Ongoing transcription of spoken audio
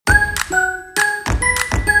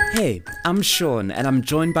Hey, I'm Sean, and I'm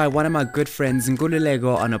joined by one of my good friends,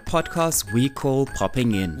 Ngululego, on a podcast we call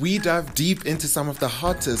Popping In. We dive deep into some of the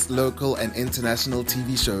hottest local and international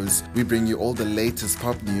TV shows. We bring you all the latest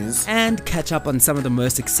pop news And catch up on some of the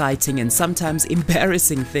most exciting and sometimes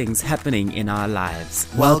embarrassing things happening in our lives.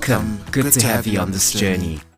 Welcome. Good to have you on this journey.